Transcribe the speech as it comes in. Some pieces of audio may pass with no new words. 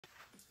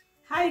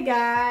Hi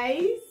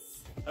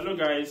guys. Hello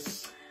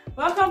guys.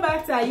 Welcome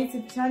back to our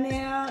YouTube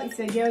channel. It's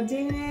your girl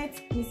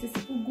Janet, Mrs.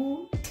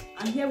 Fugu.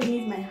 I'm here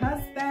with my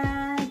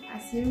husband,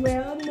 as you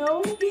well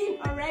know him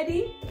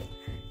already.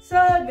 So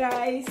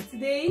guys,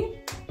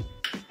 today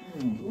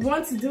we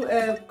want to do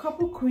a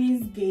couple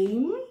quiz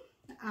game.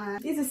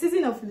 It's a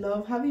season of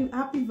love. Happy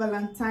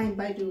Valentine,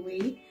 by the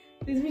way.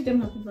 Please wish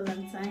them happy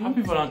Valentine.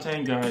 Happy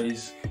Valentine,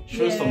 guys.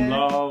 Show some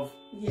love.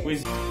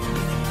 Yes.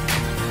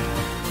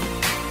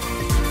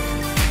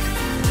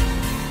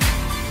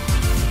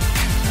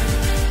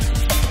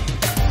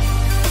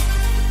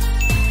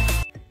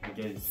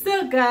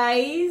 So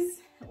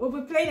guys, we'll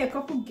be playing a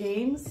couple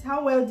games.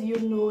 How well do you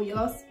know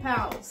your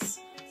spouse?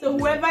 So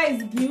whoever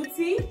is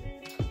guilty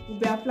will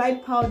be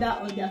applied powder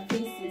on their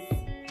faces.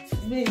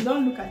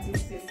 Don't look at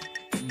his face.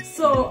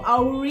 So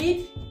I'll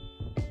read,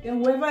 then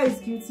whoever is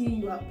guilty,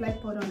 you apply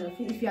powder on your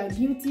face. If you are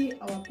guilty,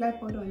 I'll apply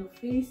powder on your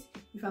face.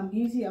 If I'm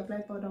guilty, I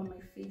apply powder on my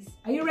face.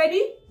 Are you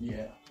ready?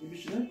 Yeah. Maybe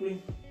should I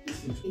bring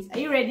this into? Are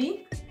you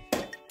ready?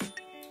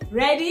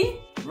 Ready?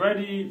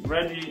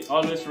 Ready,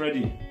 always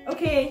ready.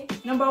 Okay,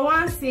 number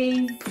one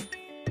says,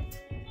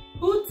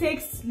 who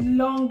takes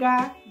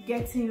longer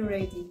getting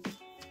ready?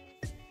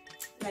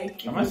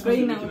 Like, am I supposed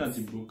to be looking at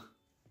the book?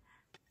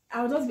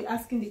 I'll just be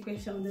asking the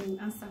question, then we'll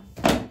answer.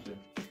 Okay.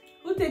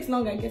 Who takes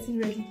longer getting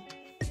ready?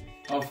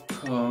 Of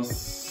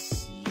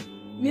course,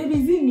 you. Maybe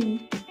it's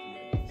me.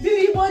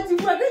 Baby, but if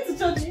we're going to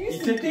church, you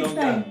used to take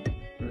longer. time.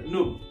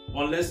 No,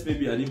 unless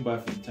maybe I didn't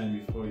bath in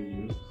time before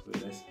you. So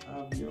let's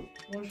have your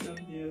portion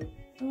here.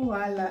 Oh,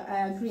 well,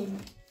 I agree.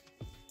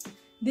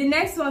 The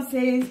next one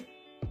says,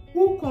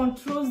 who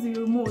controls the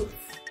remote?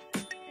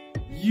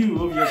 You,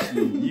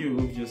 obviously. You,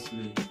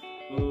 obviously.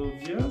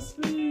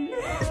 Obviously.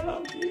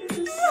 Oh,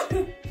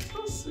 yes.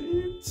 So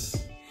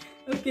sweet.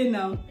 Okay,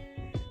 now.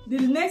 The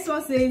next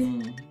one says,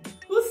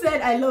 who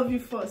said I love you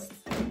first?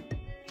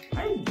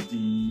 I did.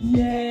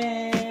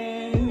 Yes.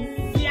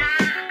 Yeah.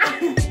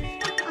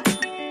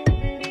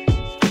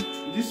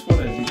 This one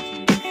I did to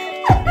you.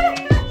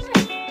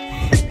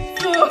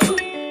 So,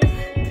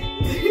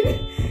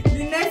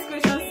 the next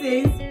question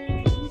says,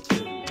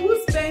 who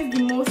spends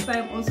the most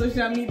time on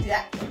social media?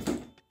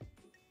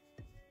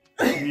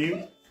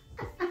 Me?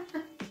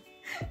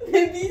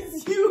 Maybe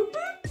it's you.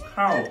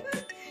 How?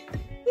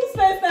 Who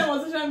spends time on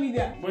social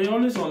media? But you're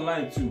always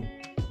online too.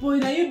 But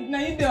now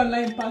you do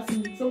online pass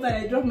me.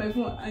 Sometimes I drop my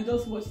phone and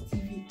just watch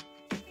TV.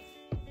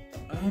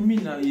 I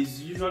mean, it's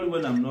usually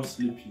when I'm not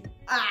sleeping.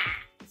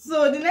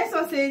 So the next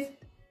one says,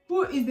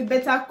 who is the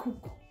better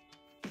cook?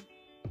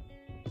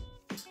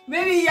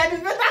 Maybe you're the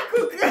better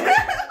cook.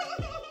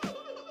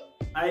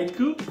 I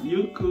cook,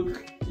 you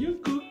cook,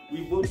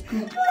 we both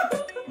cook.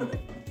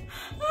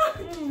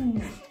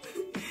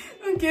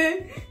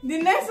 Okay, the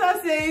next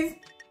one says,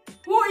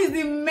 who is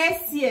the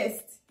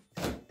messiest?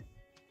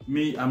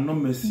 Me, I'm not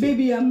messy.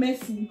 Baby, you're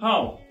messy.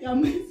 How? You're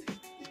messy.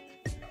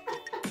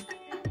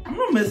 I'm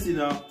not messy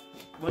now.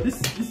 But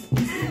this is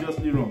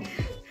obviously wrong.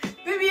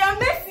 Baby, you're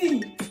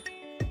messy.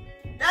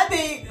 That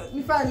day,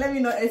 in fact, let me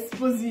not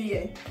expose you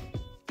here.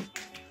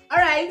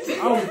 Alright.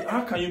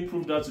 How can you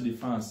prove that to the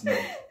fans now?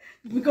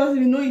 Because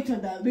we know each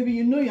other. Baby,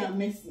 you know you're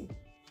messy.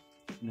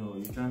 No,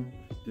 you can't.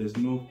 There's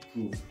no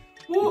proof.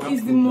 Who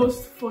is the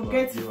most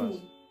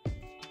forgetful?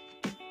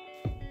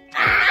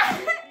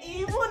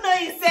 You won't know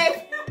yourself.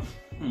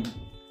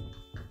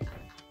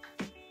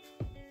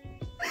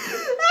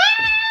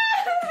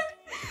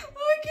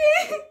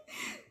 Okay.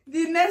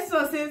 The next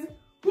one says,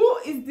 who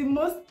is the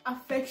most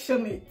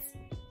affectionate?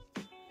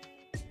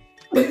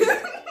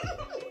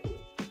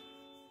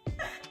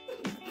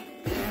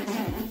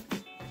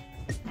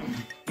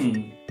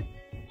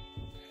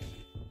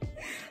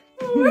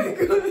 Oh my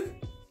god.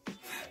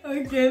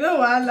 Okay, no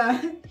wahala.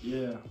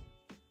 Yeah.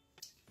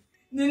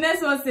 The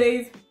next one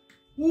says,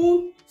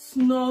 who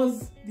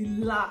snores the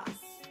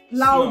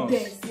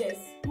loudest? Yes.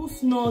 Who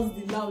snores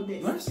the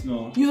loudest? I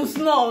snore. You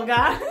snore,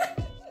 guy.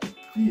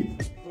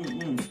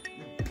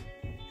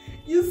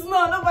 You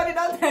snore, nobody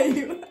don't tell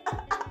you.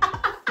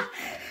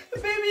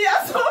 Baby,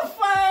 you're so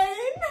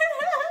fine.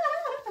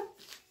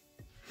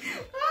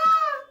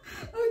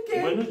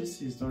 Okay. But I know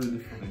this is not really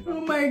funny.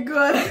 Oh my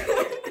god.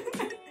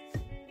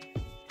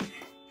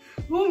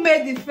 Who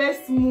made the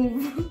first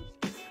move?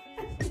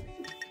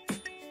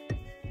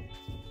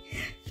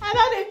 I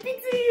don't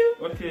pity you.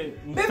 Okay.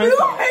 Baby, who made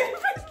the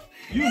first move?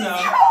 You now.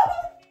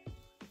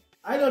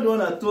 I don't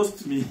want to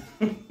toast me.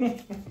 Baby,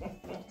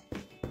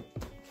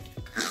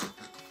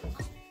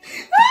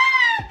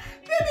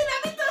 let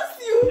me toast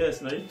you.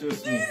 Yes, now you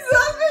toast me.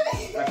 Jesus,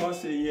 baby. I can't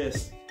say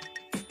yes.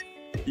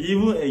 He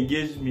even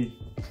engaged me.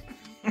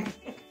 Oh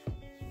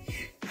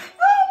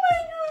my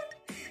god.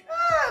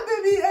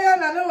 Baby,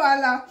 Ayana, no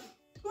wala.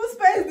 Who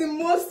spends the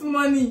most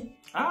money?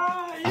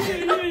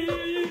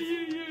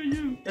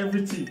 You.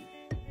 Everything.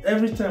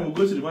 Every time we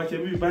go to the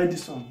market, we buy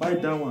this one, buy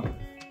that one.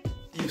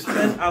 You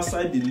spend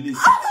outside the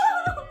list.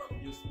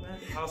 You spend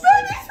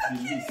outside the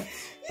list.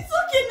 It's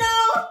okay now.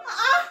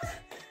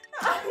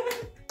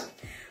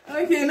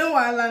 Okay, no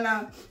wahala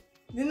now.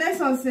 The next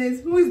one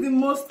says, who is the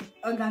most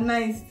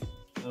organized?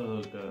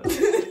 Oh God.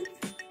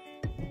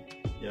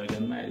 You're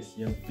organized.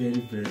 You're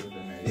very, very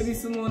organized. Maybe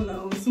small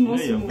now. Small.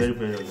 You're very,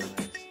 very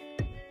organized.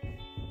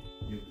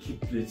 You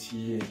keep plate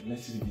here, let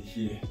it be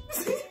here.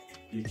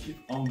 You keep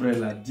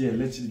umbrella there,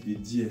 let it be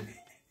there.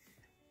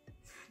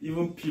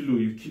 Even pillow,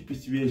 you keep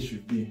it where it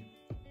should be.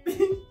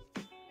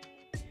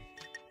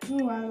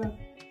 Oh, wow.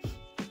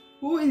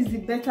 Who is the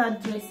better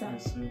dresser? You're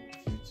so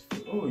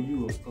beautiful. Oh,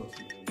 you, of course.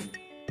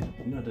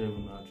 You know, I don't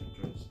even know how to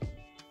dress.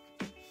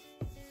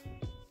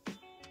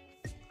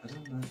 I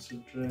don't know how to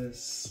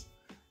dress.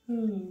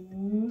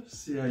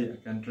 See how I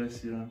can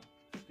dress you.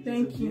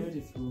 Thank you.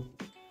 Beautiful.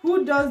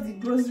 Who does the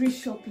grocery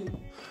shopping?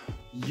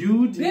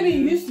 You do. Maybe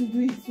you used to do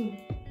it too.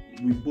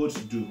 We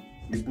both do.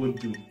 We both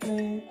do.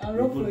 I'll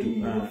rock for you,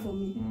 you rock for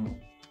me.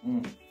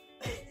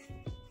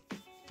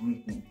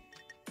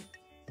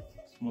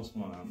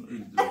 Small. I'm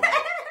really doing.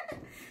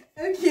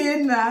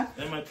 Okay, nah.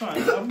 And my turn. I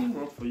haven't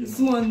rock for you.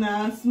 Small,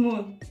 nah,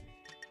 small.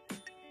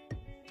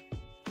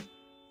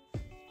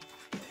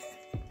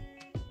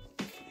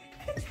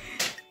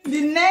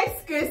 The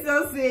next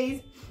question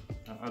says,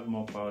 I'll add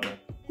more powder.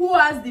 who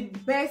has the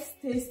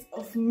best taste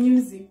of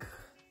music?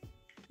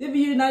 Baby,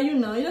 you know. You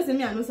don't say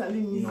me I know sabi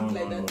music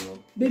like that. No.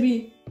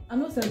 Baby, I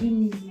know sabi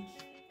music.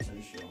 Are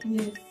you sure?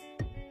 Yes.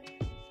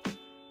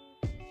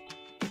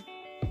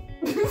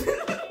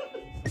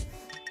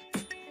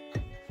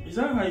 Is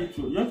that how you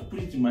have to put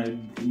it in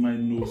my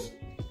nose?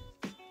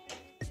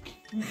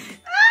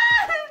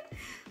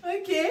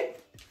 Okay.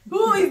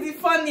 Who is the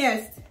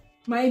funniest?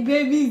 My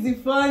baby is the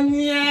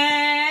funniest.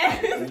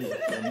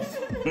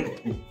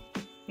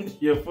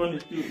 You're funny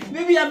too.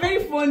 Baby, you're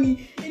very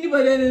funny.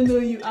 Anybody that don't know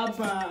you,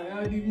 Abba,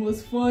 you're the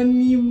most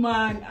funny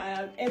man I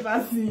have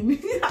ever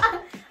seen.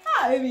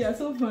 Baby, you're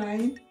so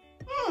fine.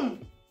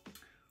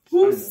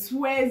 Who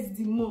swears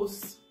the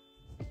most?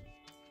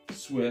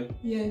 Swear?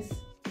 Yes.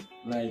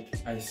 Like,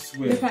 I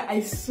swear. Like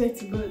I swear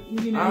to God.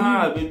 You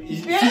know, Baby.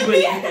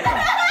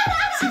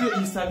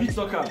 You sabi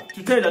talk am.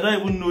 To tell you that I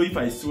don't even know if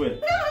I swear.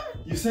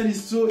 You said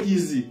it's so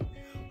easy.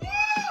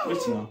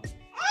 Wait now.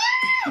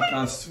 You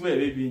can swear,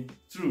 baby.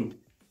 True.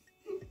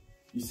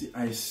 You see,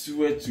 I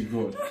swear to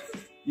God.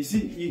 You see,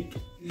 you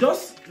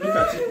just look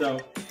at it now.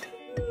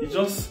 You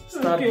just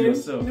start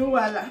yourself. No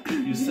wala.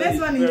 You said it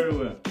very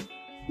well.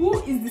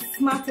 Who is the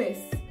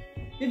smartest?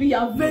 Baby, you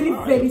are very,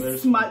 very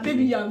smart.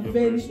 Baby, you are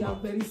very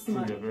smart.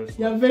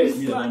 You are very smart.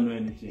 You don't know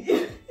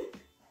anything.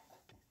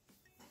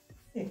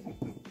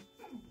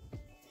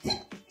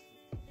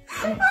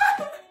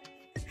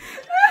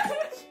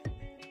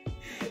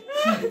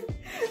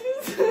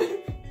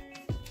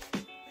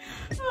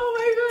 Oh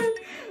my God.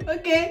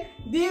 Okay,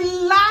 the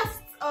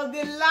last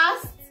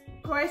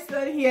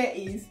question here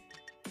is,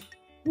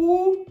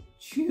 who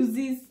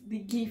chooses the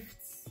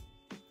gifts?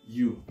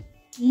 You.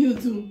 You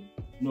do.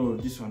 No,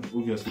 this one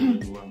obviously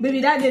the one.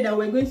 Baby, that day that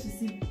we're going to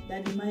see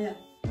Daddy Maya,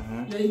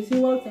 you say,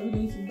 what are we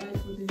going to buy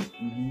for them?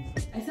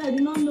 I said, I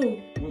do not know.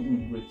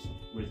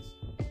 Wait.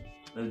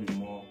 Let's be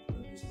more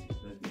realistic.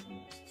 Let's be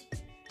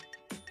honest.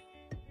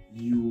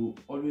 You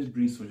always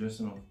bring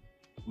suggestion of,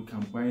 we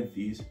can buy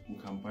this, we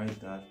can buy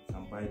that, we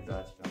can buy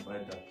that, we can buy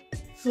that.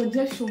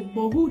 Suggestion,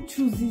 but who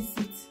chooses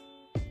it?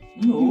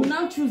 No. You will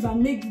now choose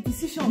and make the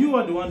decision. You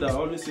are the one that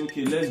always say,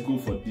 okay, let's go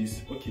for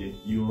this. Okay,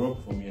 you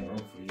rock for me, I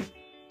rock for you.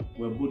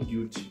 We're both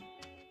guilty.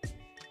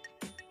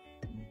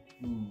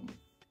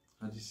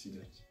 How do you see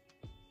that?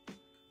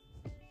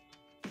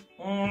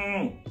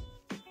 Okay.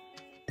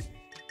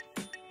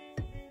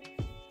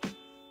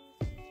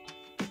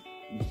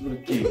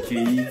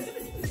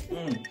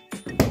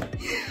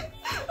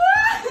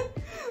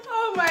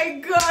 Oh my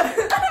God.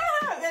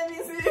 Let me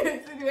see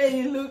the way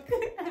you look.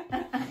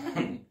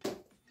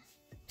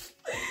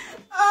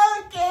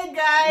 Okay,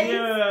 guys.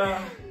 Yeah.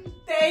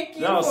 Thank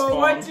you for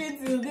watching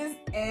till this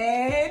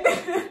end.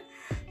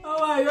 Oh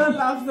my God,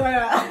 laugh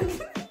Sarah.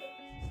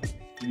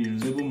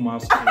 Reusable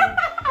mask.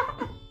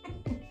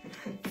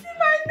 See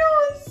my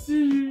nose.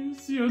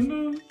 See your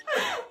nose.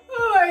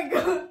 Oh my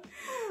God.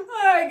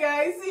 Alright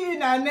guys, see you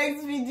in our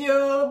next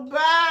video.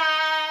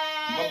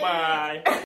 Bye. Bye-bye.